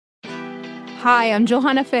Hi, I'm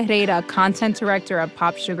Johanna Ferreira, content director at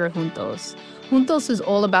Pop Sugar Juntos. Juntos is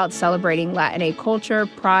all about celebrating Latinx culture,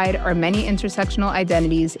 pride, our many intersectional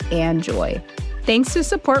identities, and joy. Thanks to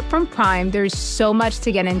support from Prime, there's so much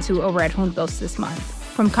to get into over at Juntos this month.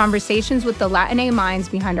 From conversations with the Latinx minds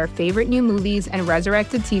behind our favorite new movies and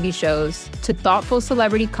resurrected TV shows, to thoughtful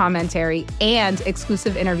celebrity commentary and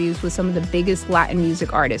exclusive interviews with some of the biggest Latin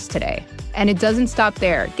music artists today. And it doesn't stop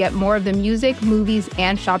there. Get more of the music, movies,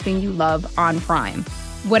 and shopping you love on Prime.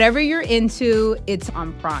 Whatever you're into, it's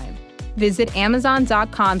on Prime. Visit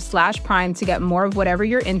Amazon.com/Prime to get more of whatever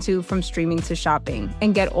you're into, from streaming to shopping.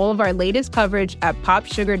 And get all of our latest coverage at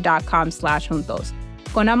popsugar.com/juntos.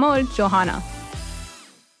 Con amor, Johanna.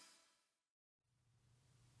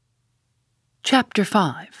 Chapter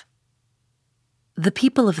 5. The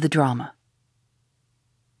People of the Drama.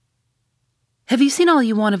 "Have you seen all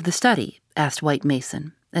you want of the study?" asked White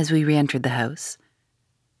Mason, as we re-entered the house.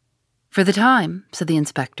 "For the time," said the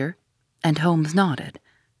inspector, and Holmes nodded.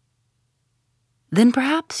 "Then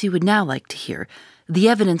perhaps you would now like to hear the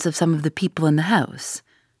evidence of some of the people in the house.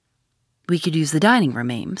 We could use the dining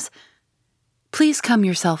room, Ames. Please come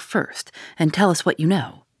yourself first and tell us what you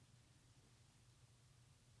know."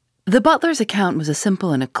 The butler's account was a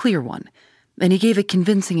simple and a clear one, and he gave a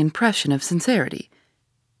convincing impression of sincerity.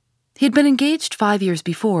 He had been engaged 5 years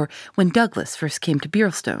before, when Douglas first came to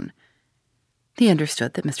Birlstone. He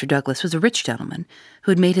understood that Mr. Douglas was a rich gentleman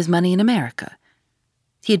who had made his money in America.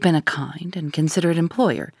 He had been a kind and considerate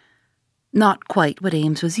employer. Not quite what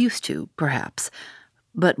Ames was used to, perhaps,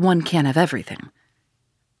 but one can't have everything.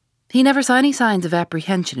 He never saw any signs of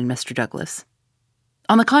apprehension in Mr. Douglas.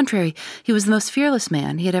 On the contrary, he was the most fearless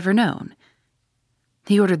man he had ever known.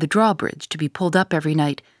 He ordered the drawbridge to be pulled up every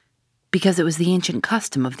night because it was the ancient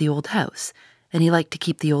custom of the old house, and he liked to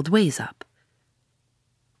keep the old ways up.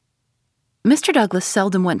 Mr. Douglas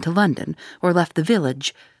seldom went to London or left the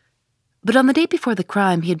village, but on the day before the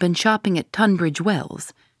crime he had been shopping at Tunbridge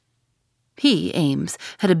Wells. He, Ames,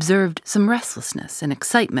 had observed some restlessness and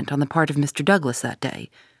excitement on the part of Mr. Douglas that day,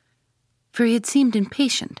 for he had seemed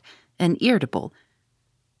impatient and irritable,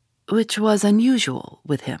 which was unusual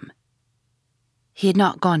with him. He had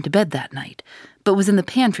not gone to bed that night, but was in the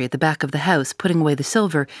pantry at the back of the house putting away the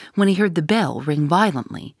silver when he heard the bell ring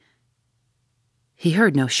violently. He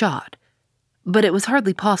heard no shot, but it was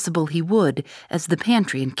hardly possible he would, as the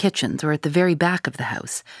pantry and kitchens were at the very back of the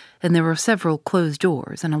house, and there were several closed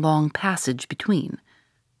doors and a long passage between.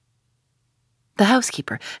 The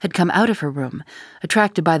housekeeper had come out of her room,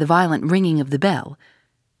 attracted by the violent ringing of the bell.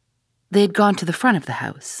 They had gone to the front of the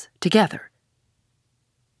house, together.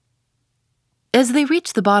 As they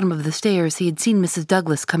reached the bottom of the stairs, he had seen Mrs.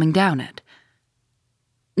 Douglas coming down it.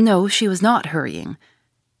 No, she was not hurrying.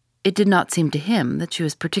 It did not seem to him that she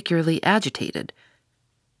was particularly agitated.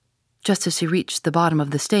 Just as she reached the bottom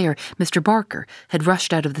of the stair, Mr. Barker had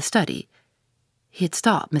rushed out of the study. He had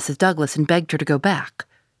stopped Mrs. Douglas and begged her to go back.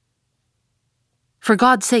 "For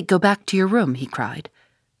God's sake, go back to your room," he cried.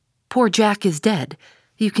 "Poor Jack is dead.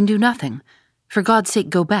 You can do nothing. For God's sake,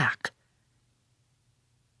 go back."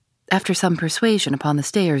 After some persuasion upon the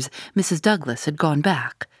stairs, Mrs. Douglas had gone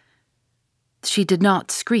back. She did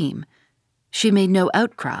not scream. She made no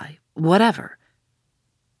outcry whatever.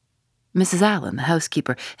 Mrs. Allen, the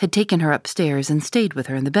housekeeper, had taken her upstairs and stayed with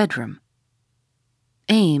her in the bedroom.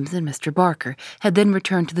 Ames and Mr. Barker had then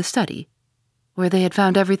returned to the study, where they had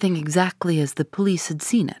found everything exactly as the police had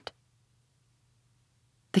seen it.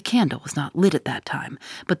 The candle was not lit at that time,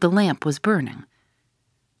 but the lamp was burning.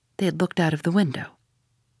 They had looked out of the window,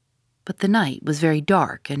 but the night was very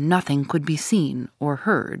dark and nothing could be seen or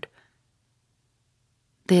heard.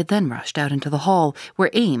 They had then rushed out into the hall, where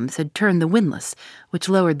Ames had turned the windlass, which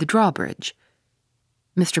lowered the drawbridge.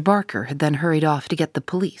 Mr. Barker had then hurried off to get the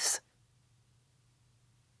police.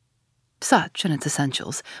 Such, in its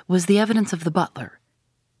essentials, was the evidence of the butler.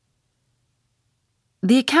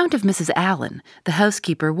 The account of Mrs. Allen, the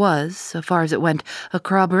housekeeper, was, so far as it went, a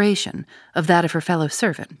corroboration of that of her fellow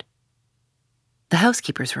servant. The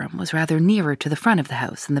housekeeper's room was rather nearer to the front of the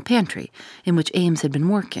house than the pantry, in which Ames had been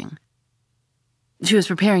working. She was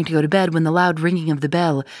preparing to go to bed when the loud ringing of the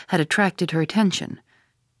bell had attracted her attention.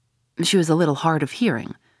 She was a little hard of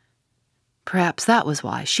hearing. Perhaps that was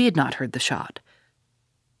why she had not heard the shot.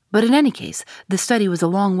 But in any case, the study was a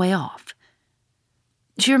long way off.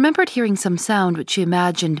 She remembered hearing some sound which she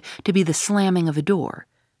imagined to be the slamming of a door.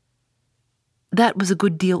 That was a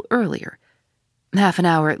good deal earlier, half an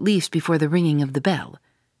hour at least before the ringing of the bell.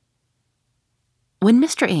 When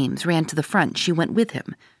Mr. Ames ran to the front, she went with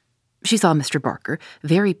him. She saw Mr. Barker,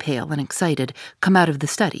 very pale and excited, come out of the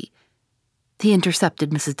study. He intercepted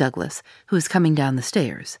Mrs. Douglas, who was coming down the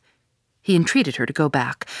stairs. He entreated her to go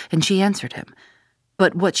back, and she answered him,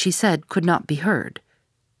 but what she said could not be heard.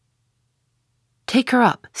 "Take her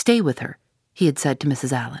up, stay with her," he had said to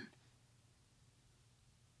Mrs. Allen.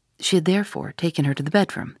 She had therefore taken her to the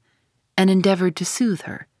bedroom and endeavored to soothe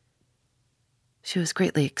her. She was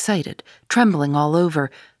greatly excited, trembling all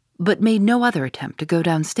over, but made no other attempt to go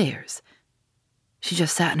downstairs. She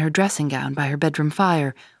just sat in her dressing gown by her bedroom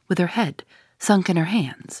fire, with her head sunk in her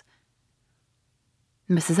hands.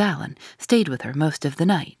 Mrs. Allen stayed with her most of the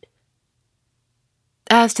night.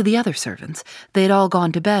 As to the other servants, they had all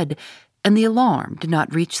gone to bed, and the alarm did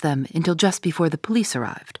not reach them until just before the police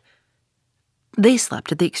arrived. They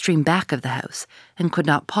slept at the extreme back of the house and could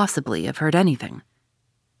not possibly have heard anything.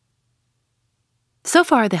 So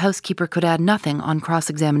far, the housekeeper could add nothing on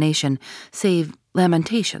cross-examination save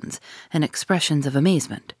lamentations and expressions of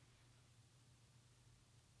amazement.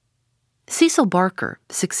 Cecil Barker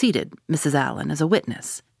succeeded Mrs. Allen as a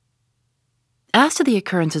witness. As to the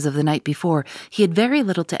occurrences of the night before, he had very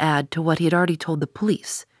little to add to what he had already told the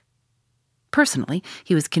police. Personally,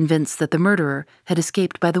 he was convinced that the murderer had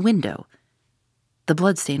escaped by the window. The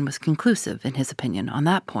bloodstain was conclusive, in his opinion, on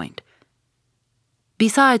that point.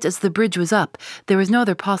 Besides, as the bridge was up, there was no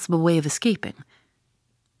other possible way of escaping.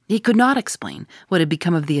 He could not explain what had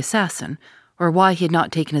become of the assassin, or why he had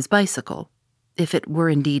not taken his bicycle, if it were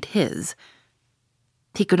indeed his.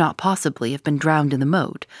 He could not possibly have been drowned in the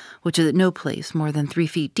moat, which is at no place more than 3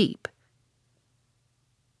 feet deep.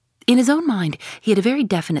 In his own mind, he had a very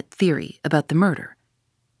definite theory about the murder.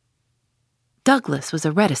 Douglas was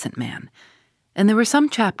a reticent man, and there were some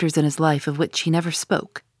chapters in his life of which he never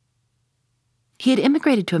spoke. He had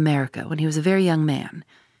immigrated to America when he was a very young man.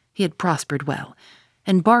 He had prospered well,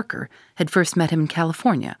 and Barker had first met him in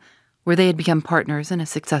California, where they had become partners in a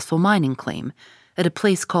successful mining claim at a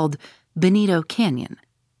place called Benito Canyon.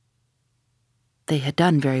 They had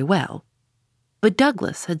done very well, but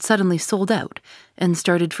Douglas had suddenly sold out and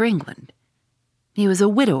started for England. He was a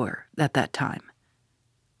widower at that time.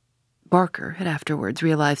 Barker had afterwards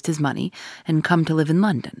realized his money and come to live in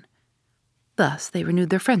London. Thus they renewed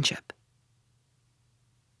their friendship.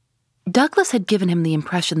 Douglas had given him the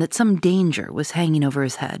impression that some danger was hanging over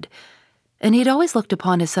his head, and he had always looked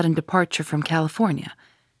upon his sudden departure from California,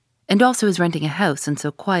 and also his renting a house in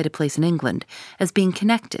so quiet a place in England, as being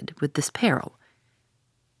connected with this peril.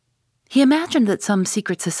 He imagined that some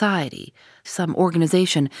secret society, some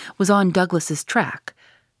organization, was on Douglas's track,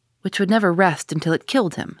 which would never rest until it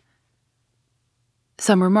killed him.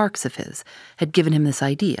 Some remarks of his had given him this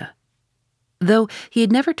idea, though he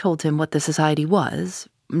had never told him what the society was,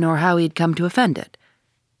 nor how he had come to offend it.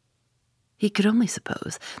 He could only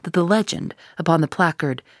suppose that the legend upon the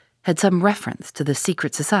placard had some reference to the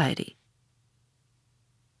secret society.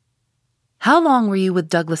 "How long were you with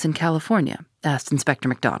Douglas in California?" asked Inspector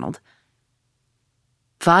MacDonald.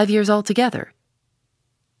 5 years altogether."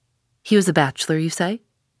 "He was a bachelor, you say?"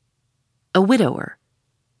 "A widower."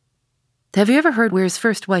 "Have you ever heard where his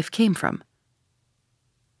first wife came from?"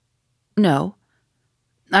 "No.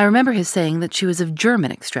 I remember his saying that she was of German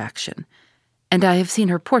extraction, and I have seen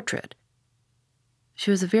her portrait. She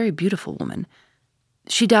was a very beautiful woman.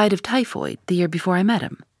 She died of typhoid the year before I met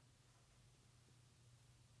him."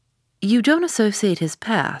 "You don't associate his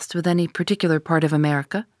past with any particular part of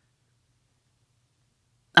America?"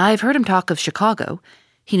 "I've heard him talk of Chicago.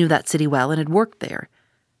 He knew that city well and had worked there.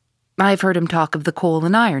 I've heard him talk of the coal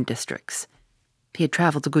and iron districts. He had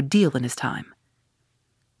traveled a good deal in his time."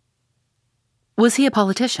 "Was he a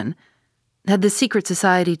politician? Had the secret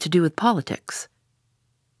society to do with politics?"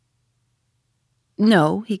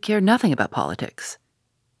 "No, he cared nothing about politics."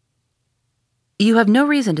 "You have no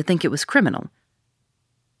reason to think it was criminal?"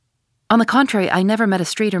 "On the contrary, I never met a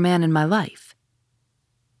straighter man in my life."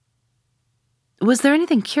 "Was there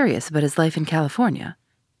anything curious about his life in California?"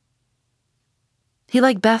 "He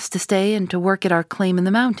liked best to stay and to work at our claim in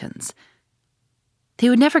the mountains. He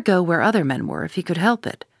would never go where other men were if he could help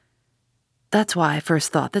it. That's why I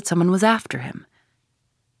first thought that someone was after him.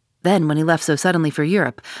 Then, when he left so suddenly for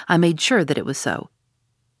Europe, I made sure that it was so.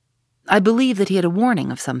 I believe that he had a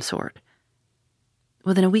warning of some sort.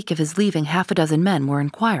 Within a week of his leaving, 6 men were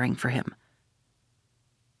inquiring for him."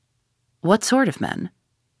 "What sort of men?"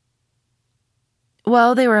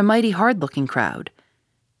 "Well, they were a mighty hard-looking crowd.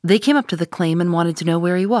 They came up to the claim and wanted to know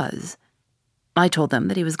where he was. I told them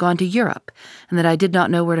that he was gone to Europe, and that I did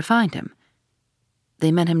not know where to find him.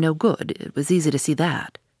 They meant him no good. It was easy to see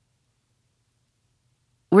that."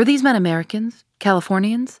 "Were these men Americans?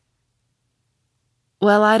 Californians?"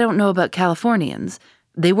 "Well, I don't know about Californians.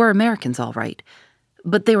 They were Americans, all right.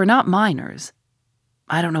 But they were not miners.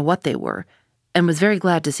 I don't know what they were, and was very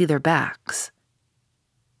glad to see their backs."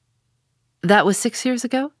 That was 6 years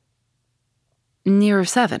ago? Nearer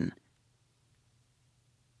 7.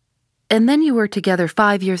 And then you were together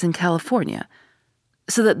 5 years in California,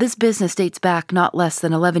 so that this business dates back not less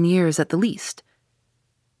than 11 years at the least.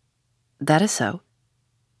 That is so.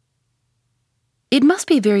 It must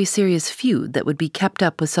be a very serious feud that would be kept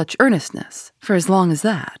up with such earnestness for as long as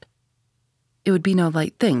that. It would be no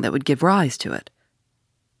light thing that would give rise to it.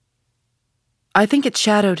 I think it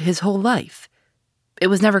shadowed his whole life. It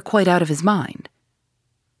was never quite out of his mind.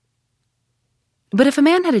 But if a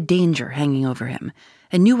man had a danger hanging over him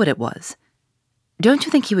and knew what it was, don't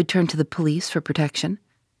you think he would turn to the police for protection?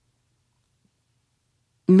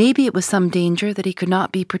 Maybe it was some danger that he could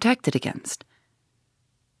not be protected against.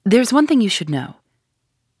 There's one thing you should know.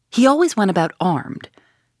 He always went about armed.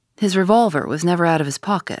 His revolver was never out of his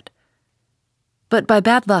pocket. But by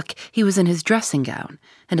bad luck, he was in his dressing gown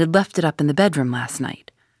and had left it up in the bedroom last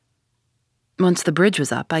night. Once the bridge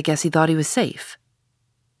was up, I guess he thought he was safe.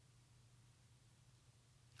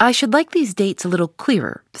 I should like these dates a little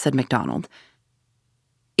clearer, said MacDonald.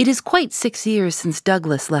 It is quite 6 years since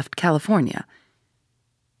Douglas left California.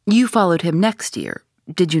 You followed him next year,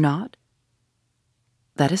 did you not?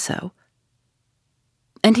 That is so.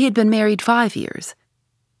 And he had been married 5 years.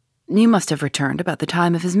 You must have returned about the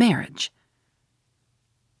time of his marriage.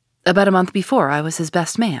 About a month before, I was his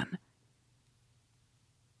best man.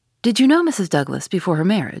 Did you know Mrs. Douglas before her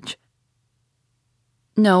marriage?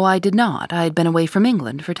 No, I did not. I had been away from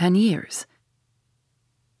England for 10 years.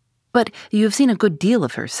 But you have seen a good deal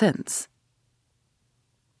of her since.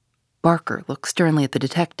 Barker looked sternly at the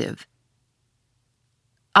detective.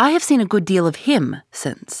 I have seen a good deal of him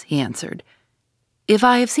since, he answered. If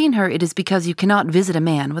I have seen her, it is because you cannot visit a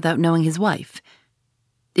man without knowing his wife.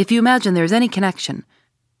 If you imagine there is any connection...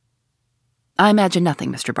 I imagine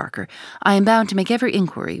nothing, Mr. Barker. I am bound to make every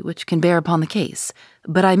inquiry which can bear upon the case,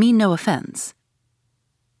 but I mean no offense.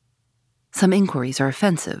 Some inquiries are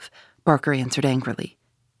offensive, Barker answered angrily.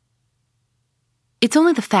 It's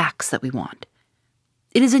only the facts that we want.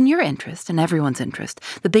 It is in your interest and everyone's interest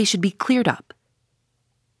that they should be cleared up.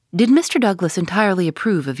 Did Mr. Douglas entirely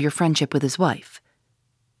approve of your friendship with his wife?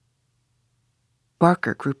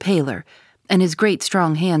 Barker grew paler, and his great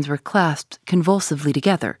strong hands were clasped convulsively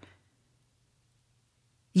together.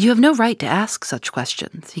 You have no right to ask such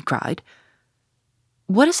questions, he cried.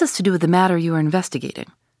 What has this to do with the matter you are investigating?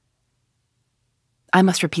 I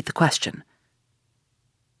must repeat the question.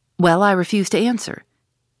 Well, I refuse to answer.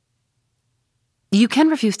 You can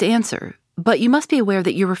refuse to answer, but you must be aware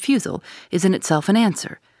that your refusal is in itself an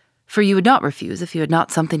answer, for you would not refuse if you had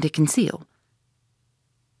not something to conceal.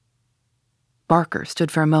 Barker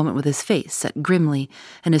stood for a moment with his face set grimly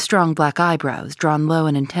and his strong black eyebrows drawn low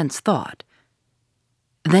in intense thought.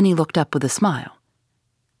 Then he looked up with a smile.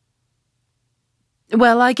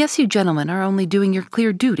 Well, I guess you gentlemen are only doing your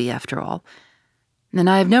clear duty, after all, and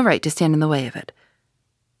I have no right to stand in the way of it.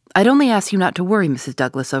 I'd only ask you not to worry Mrs.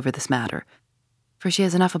 Douglas over this matter, for she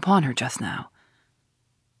has enough upon her just now.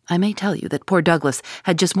 I may tell you that poor Douglas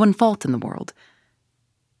had just one fault in the world,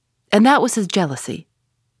 and that was his jealousy.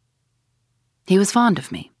 He was fond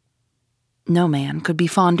of me. No man could be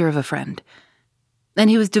fonder of a friend, and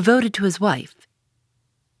he was devoted to his wife.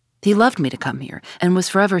 He loved me to come here, and was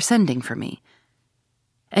forever sending for me.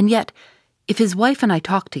 And yet, if his wife and I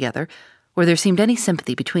talked together, or there seemed any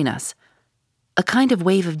sympathy between us, a kind of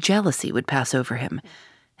wave of jealousy would pass over him,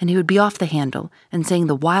 and he would be off the handle and saying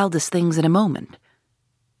the wildest things in a moment.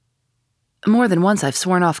 More than once I've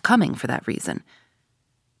sworn off coming for that reason.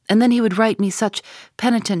 And then he would write me such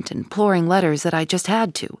penitent, imploring letters that I just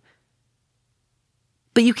had to.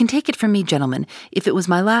 But you can take it from me, gentlemen, if it was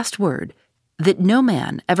my last word, that no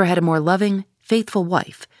man ever had a more loving, faithful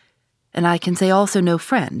wife, and I can say also no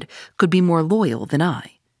friend could be more loyal than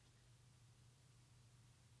I.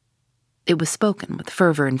 It was spoken with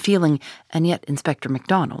fervor and feeling, and yet Inspector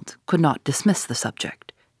MacDonald could not dismiss the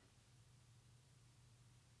subject.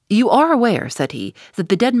 You are aware, said he, that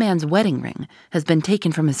the dead man's wedding ring has been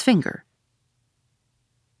taken from his finger.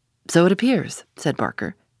 So it appears, said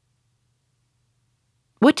Barker.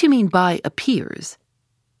 What do you mean by appears?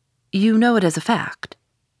 You know it as a fact.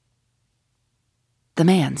 The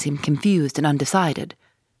man seemed confused and undecided.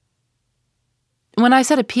 When I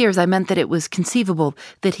said appears, I meant that it was conceivable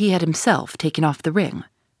that he had himself taken off the ring.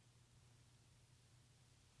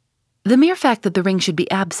 The mere fact that the ring should be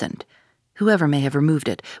absent, whoever may have removed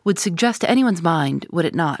it, would suggest to anyone's mind, would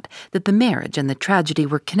it not, that the marriage and the tragedy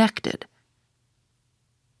were connected?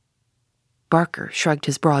 Barker shrugged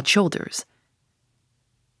his broad shoulders.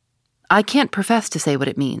 I can't profess to say what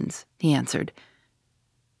it means, he answered.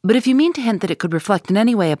 But if you mean to hint that it could reflect in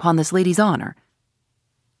any way upon this lady's honor...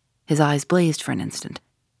 His eyes blazed for an instant.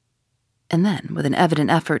 And then, with an evident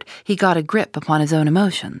effort, he got a grip upon his own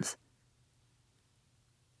emotions.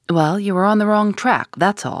 "Well, you were on the wrong track,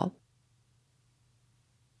 that's all."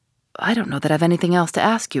 "I don't know that I've anything else to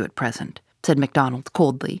ask you at present," said MacDonald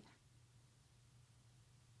coldly.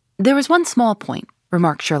 "There was one small point,"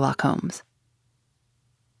 remarked Sherlock Holmes.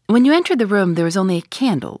 "When you entered the room, there was only a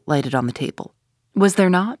candle lighted on the table. Was there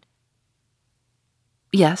not?"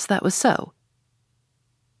 "Yes, that was so."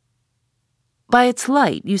 "By its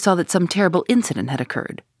light, you saw that some terrible incident had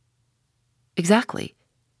occurred." "Exactly."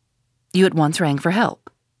 "You at once rang for help."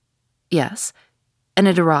 "Yes, and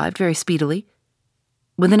it arrived very speedily,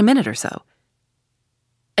 within a minute or so.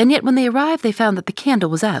 And yet when they arrived, they found that the candle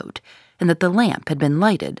was out and that the lamp had been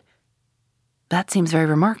lighted. That seems very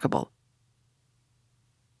remarkable."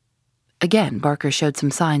 Again, Barker showed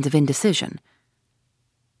some signs of indecision.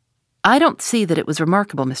 "I don't see that it was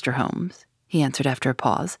remarkable, Mr. Holmes," he answered after a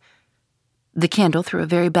pause. "The candle threw a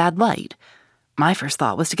very bad light. My first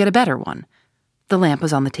thought was to get a better one. The lamp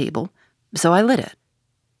was on the table, so I lit it."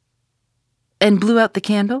 "And blew out the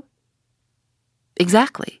candle?"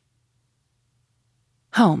 "Exactly."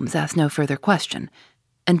 Holmes asked no further question,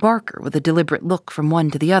 and Barker, with a deliberate look from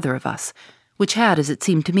one to the other of us, which had, as it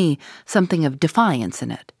seemed to me, something of defiance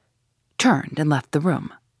in it, turned and left the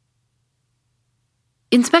room.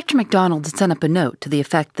 Inspector MacDonald had sent up a note to the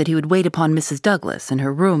effect that he would wait upon Mrs. Douglas in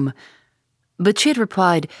her room, but she had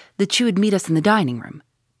replied that she would meet us in the dining room.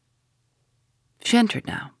 She entered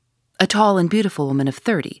now, a tall and beautiful woman of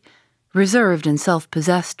 30, reserved and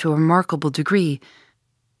self-possessed to a remarkable degree,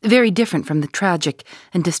 very different from the tragic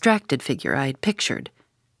and distracted figure I had pictured.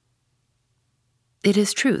 It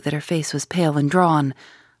is true that her face was pale and drawn,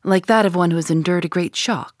 like that of one who has endured a great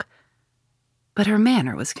shock, but her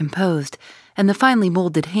manner was composed, and the finely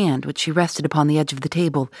molded hand which she rested upon the edge of the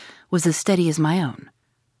table was as steady as my own.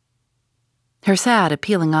 Her sad,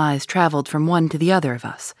 appealing eyes traveled from one to the other of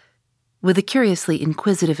us, with a curiously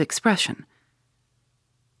inquisitive expression.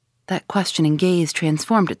 That questioning gaze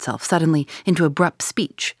transformed itself suddenly into abrupt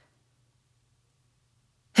speech.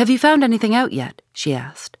 "Have you found anything out yet?" she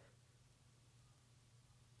asked.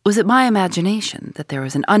 Was it my imagination that there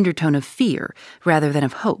was an undertone of fear rather than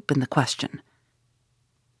of hope in the question?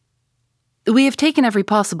 "We have taken every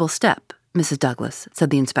possible step, Mrs. Douglas,"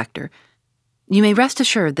 said the inspector. "You may rest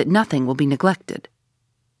assured that nothing will be neglected."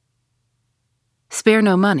 "Spare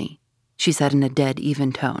no money," she said in a dead,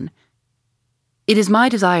 even tone. "It is my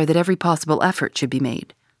desire that every possible effort should be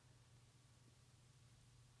made."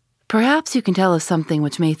 "Perhaps you can tell us something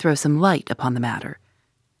which may throw some light upon the matter."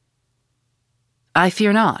 "I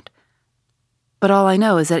fear not, but all I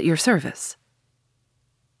know is at your service."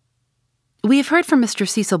 "We have heard from Mr.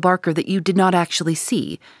 Cecil Barker that you did not actually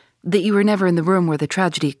see, that you were never in the room where the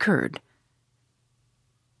tragedy occurred."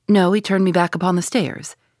 "No, he turned me back upon the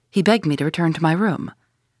stairs. He begged me to return to my room."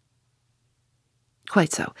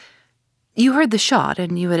 "Quite so. You heard the shot,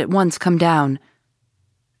 and you had at once come down."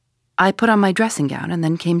 "I put on my dressing gown and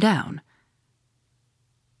then came down."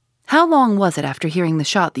 "How long was it after hearing the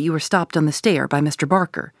shot that you were stopped on the stair by Mr.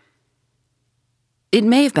 Barker?" "It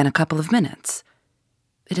may have been a couple of minutes.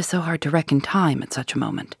 It is so hard to reckon time at such a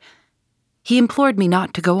moment. He implored me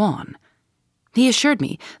not to go on. He assured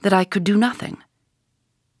me that I could do nothing.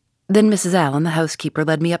 Then Mrs. Allen, the housekeeper,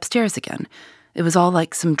 led me upstairs again. It was all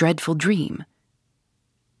like some dreadful dream."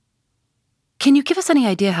 "Can you give us any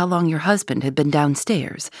idea how long your husband had been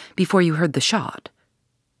downstairs before you heard the shot?"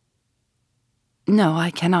 "No,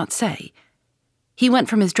 I cannot say. He went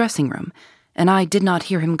from his dressing room, and I did not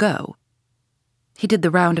hear him go. He did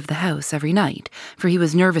the round of the house every night, for he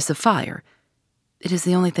was nervous of fire. It is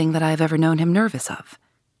the only thing that I have ever known him nervous of."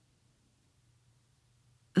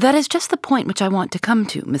 "That is just the point which I want to come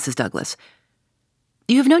to, Mrs. Douglas.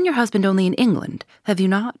 You have known your husband only in England, have you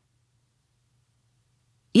not?"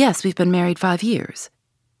 "Yes, we've been married 5 years."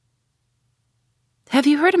 "Have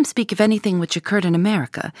you heard him speak of anything which occurred in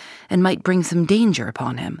America and might bring some danger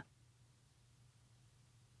upon him?"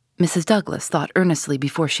 Mrs. Douglas thought earnestly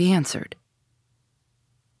before she answered.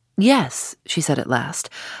 "Yes," she said at last.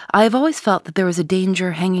 "I have always felt that there was a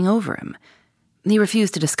danger hanging over him. He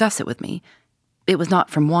refused to discuss it with me. It was not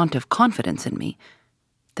from want of confidence in me.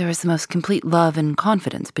 There is the most complete love and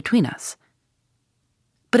confidence between us.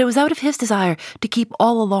 But it was out of his desire to keep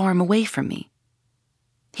all alarm away from me.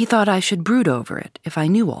 He thought I should brood over it if I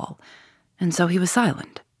knew all, and so he was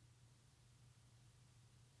silent."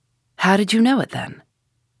 "How did you know it, then?"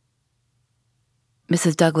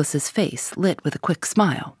 Mrs. Douglas's face lit with a quick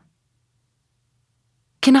smile.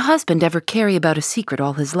 "Can a husband ever carry about a secret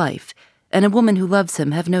all his life, and a woman who loves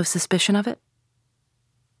him have no suspicion of it?"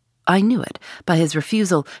 I knew it by his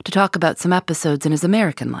refusal to talk about some episodes in his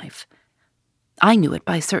American life. I knew it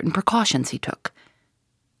by certain precautions he took.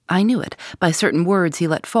 I knew it by certain words he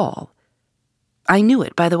let fall. I knew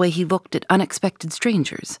it by the way he looked at unexpected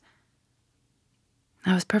strangers.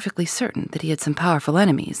 I was perfectly certain that he had some powerful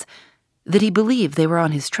enemies, that he believed they were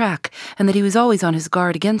on his track, and that he was always on his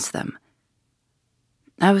guard against them.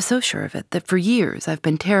 I was so sure of it that for years I've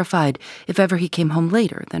been terrified if ever he came home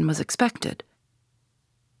later than was expected.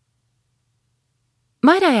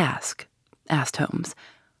 "Might I ask," asked Holmes,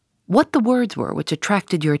 "what the words were which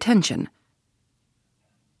attracted your attention?"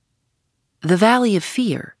 "The Valley of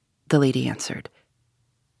Fear," the lady answered.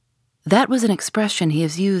 "That was an expression he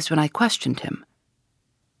has used when I questioned him.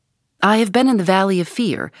 I have been in the Valley of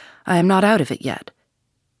Fear. I am not out of it yet."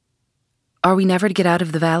 "Are we never to get out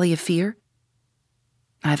of the Valley of Fear?"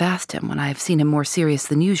 I've asked him when I have seen him more serious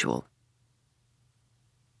than usual.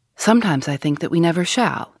 "Sometimes I think that we never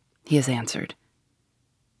shall," he has answered.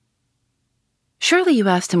 "Surely you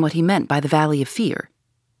asked him what he meant by the Valley of Fear."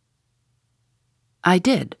 I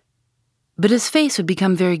did, but his face would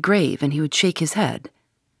become very grave and he would shake his head.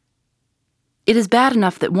 "It is bad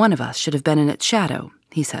enough that one of us should have been in its shadow,"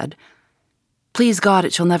 he said. "Please God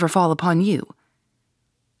it shall never fall upon you."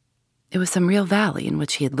 It was some real valley in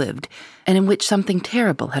which he had lived, and in which something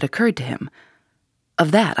terrible had occurred to him.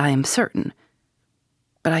 Of that I am certain,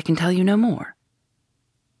 but I can tell you no more.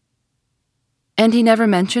 "And he never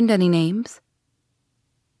mentioned any names?"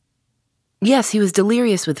 "Yes, he was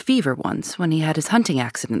delirious with fever once when he had his hunting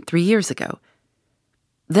accident 3 years ago.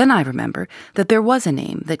 Then I remember that there was a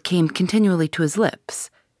name that came continually to his lips.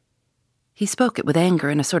 He spoke it with anger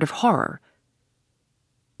and a sort of horror.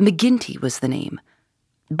 McGinty was the name.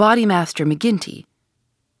 Bodymaster McGinty.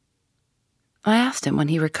 I asked him when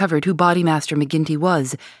he recovered who Bodymaster McGinty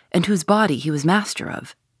was and whose body he was master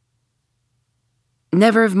of.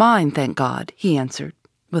 "Never of mine, thank God," he answered,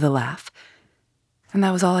 with a laugh, and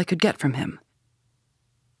that was all I could get from him.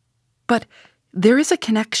 But there is a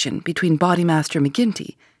connection between Bodymaster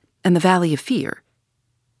McGinty and the Valley of Fear.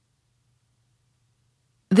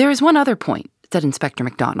 "There is one other point," said Inspector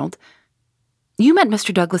MacDonald. "You met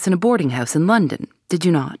Mr. Douglas in a boarding house in London, did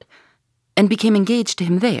you not, and became engaged to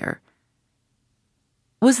him there?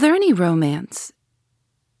 Was there any romance,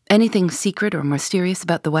 anything secret or mysterious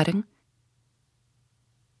about the wedding?"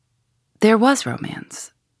 "There was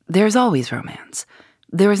romance. There is always romance.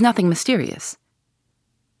 There is nothing mysterious."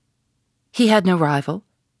 "He had no rival?"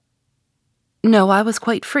 "No, I was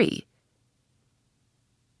quite free."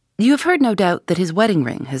 "You have heard, no doubt, that his wedding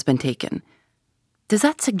ring has been taken. Does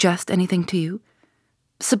that suggest anything to you?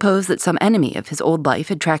 Suppose that some enemy of his old life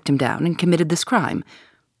had tracked him down and committed this crime.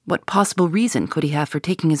 What possible reason could he have for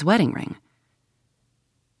taking his wedding ring?"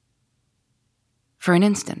 For an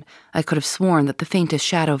instant, I could have sworn that the faintest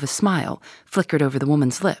shadow of a smile flickered over the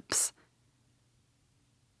woman's lips.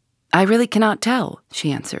 "I really cannot tell,"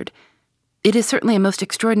 she answered. "It is certainly a most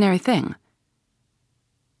extraordinary thing."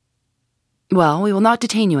 "Well, we will not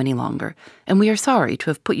detain you any longer, and we are sorry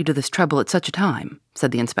to have put you to this trouble at such a time,"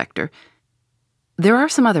 said the inspector. "There are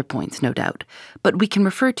some other points, no doubt, but we can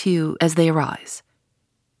refer to you as they arise."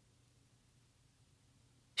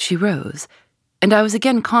 She rose, and I was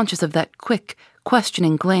again conscious of that quick,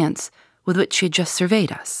 questioning glance with which she had just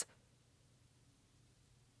surveyed us.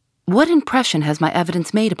 "What impression has my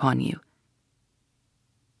evidence made upon you?"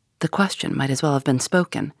 The question might as well have been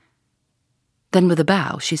spoken. Then with a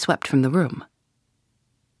bow, she swept from the room.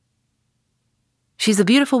 "She's a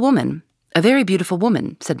beautiful woman, a very beautiful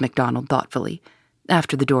woman," said MacDonald thoughtfully,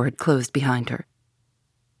 after the door had closed behind her.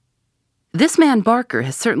 "This man Barker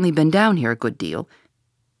has certainly been down here a good deal.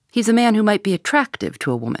 He's a man who might be attractive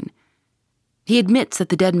to a woman. He admits that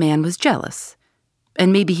the dead man was jealous,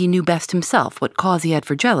 and maybe he knew best himself what cause he had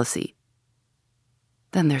for jealousy.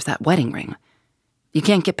 Then there's that wedding ring. You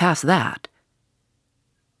can't get past that.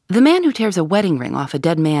 The man who tears a wedding ring off a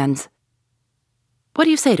dead man's... What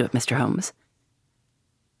do you say to it, Mr. Holmes?"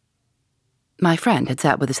 My friend had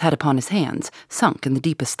sat with his head upon his hands, sunk in the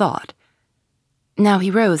deepest thought. Now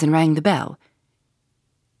he rose and rang the bell.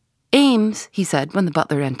 "Ames," he said when the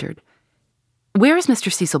butler entered. "Where is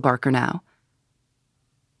Mr. Cecil Barker now?"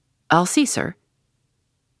 "I'll see, sir."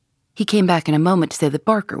 He came back in a moment to say that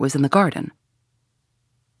Barker was in the garden.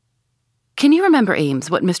 "Can you remember, Ames,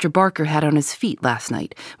 what Mr. Barker had on his feet last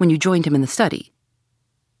night when you joined him in the study?"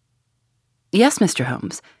 "Yes, Mr.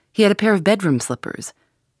 Holmes. He had a pair of bedroom slippers.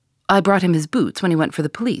 I brought him his boots when he went for the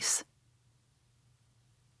police."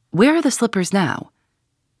 "Where are the slippers now?"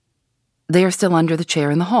 "They are still under the chair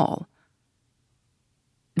in the hall."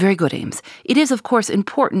 "Very good, Ames. It is, of course,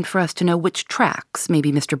 important for us to know which tracks may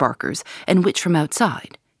be Mr. Barker's and which from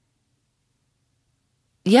outside.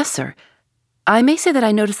 Yes, sir. I may say that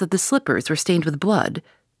I noticed that the slippers were stained with blood.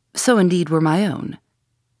 So indeed were my own.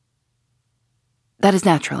 That is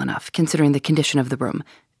natural enough, considering the condition of the room.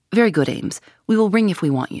 Very good, Ames. We will ring if we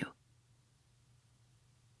want you.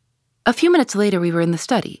 A few minutes later, we were in the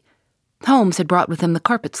study. Holmes had brought with him the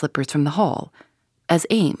carpet slippers from the hall. As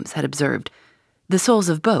Ames had observed, the soles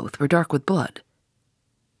of both were dark with blood.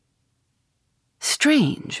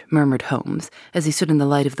 Strange, murmured Holmes, as he stood in the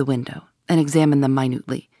light of the window and examined them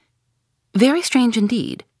minutely. Very strange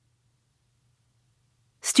indeed.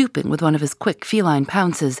 Stooping with one of his quick feline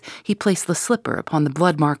pounces, he placed the slipper upon the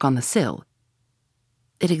blood mark on the sill.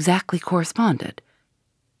 It exactly corresponded.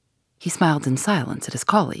 He smiled in silence at his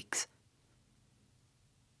colleagues.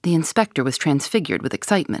 The inspector was transfigured with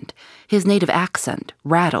excitement. His native accent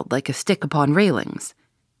rattled like a stick upon railings.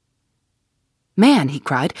 "Man," he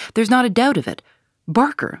cried, "there's not a doubt of it.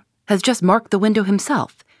 Barker has just marked the window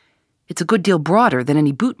himself. It's a good deal broader than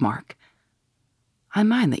any boot mark. I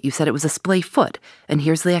mind that you said it was a splay foot, and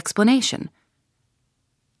here's the explanation.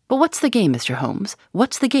 But what's the game, Mr. Holmes?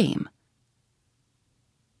 What's the game?"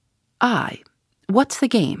 "Aye, what's the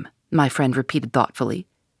game?" my friend repeated thoughtfully.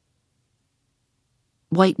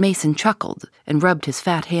 White Mason chuckled and rubbed his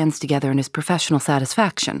fat hands together in his professional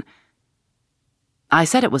satisfaction. "I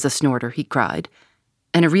said it was a snorter," he cried,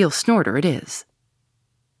 "and a real snorter it is."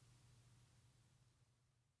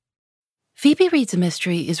 Phoebe Reads a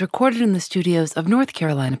Mystery is recorded in the studios of North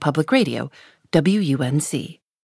Carolina Public Radio, WUNC.